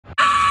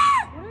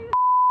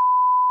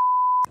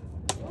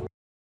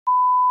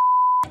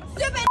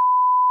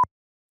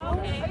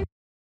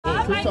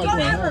Wait, don't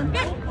ever.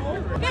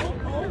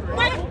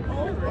 Wait.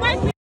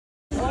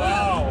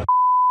 Wow.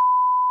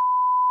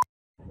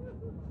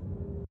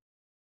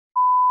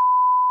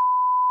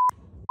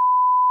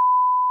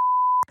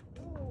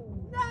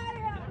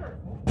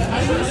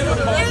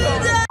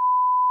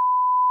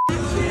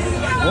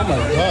 Oh my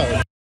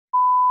God.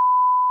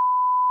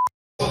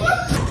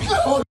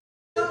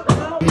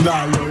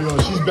 Nah, yo,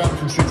 she's back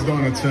from 6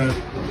 donuts, man.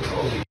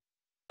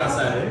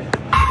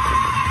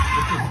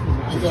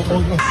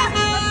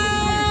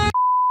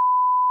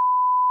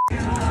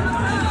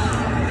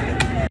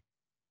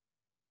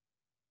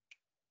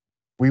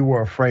 We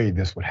were afraid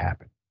this would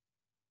happen.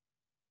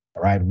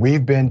 All right,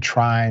 we've been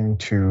trying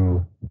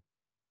to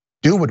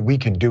do what we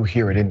can do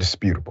here at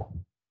Indisputable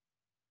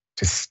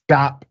to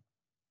stop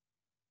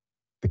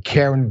the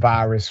Karen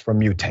virus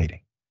from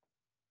mutating.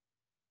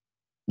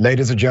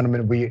 Ladies and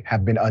gentlemen, we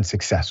have been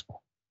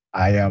unsuccessful.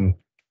 I am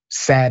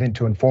saddened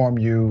to inform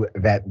you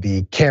that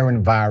the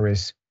Karen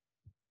virus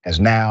has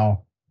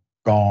now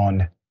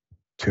gone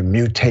to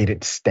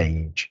mutated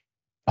stage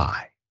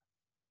 5.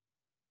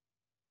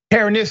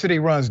 Karenicity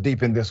runs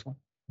deep in this one.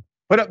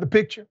 Put up the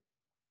picture.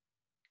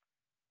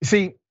 You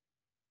see,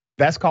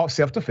 that's called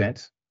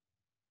self-defense.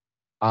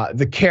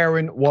 The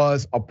Karen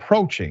was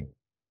approaching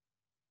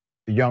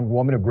the young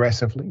woman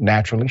aggressively.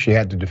 Naturally, she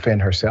had to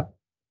defend herself.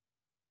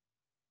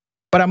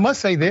 But I must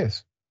say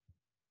this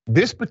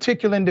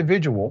particular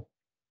individual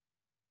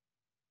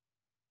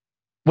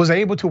was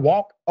able to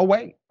walk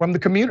away from the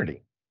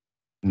community.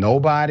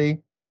 Nobody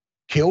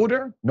killed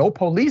her, no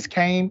police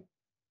came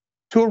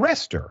to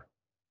arrest her.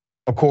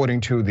 According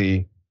to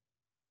the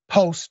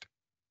Post,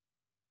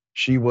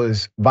 she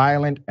was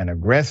violent and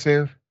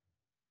aggressive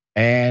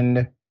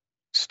and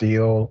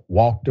still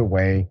walked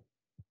away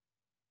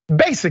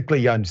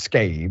basically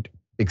unscathed,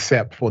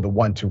 except for the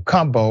 1-2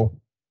 combo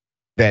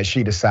that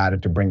she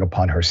decided to bring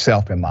upon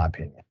herself, in my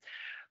opinion.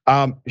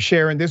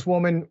 Sharon, this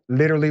woman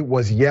literally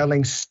was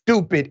yelling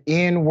stupid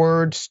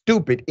N-word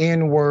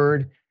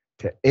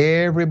to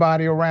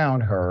everybody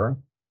around her,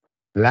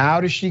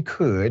 loud as she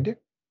could,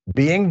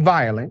 being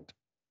violent.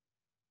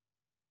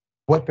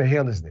 What the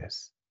hell is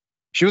this?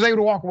 She was able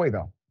to walk away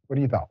though. What are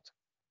your thoughts?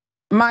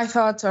 My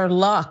thoughts are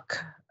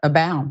luck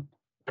abound.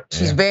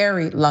 She's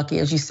very lucky,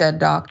 as you said,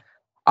 Doc.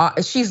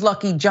 She's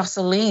lucky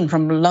Jocelyn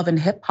from Love and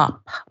Hip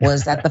Hop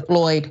was at the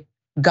Floyd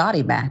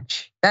Gotti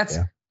match.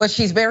 But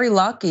she's very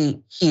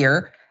lucky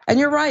here. And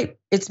you're right,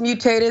 it's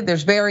mutated,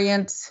 there's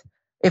variants.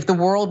 If the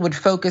world would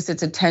focus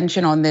its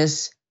attention on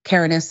this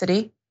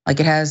Karenicity,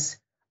 like it has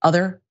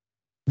other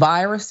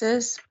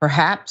viruses,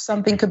 perhaps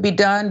something could be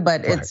done,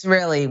 but it's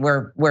really,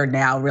 we're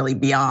now really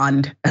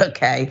beyond,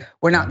 okay,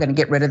 we're not gonna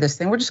get rid of this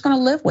thing, we're just gonna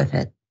live with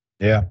it.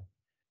 Yeah.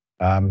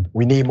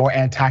 We need more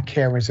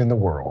anti-Karens in the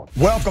world.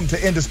 Welcome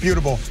to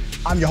Indisputable.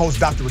 I'm your host,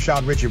 Dr.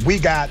 Rashad Richey. We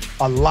got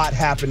a lot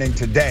happening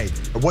today.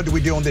 What do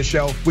we do on this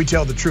show? We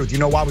tell the truth. You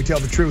know why we tell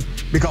the truth?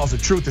 Because the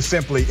truth is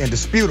simply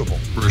indisputable.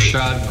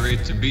 Rashad,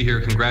 great to be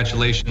here.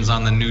 Congratulations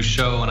on the new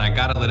show. And I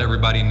gotta let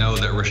everybody know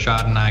that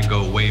Rashad and I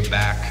go way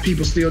back.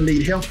 People still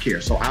need health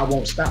care, so I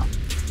won't stop.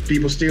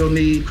 People still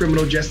need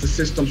criminal justice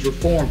systems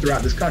reform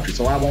throughout this country,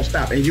 so I won't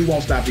stop, and you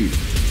won't stop either.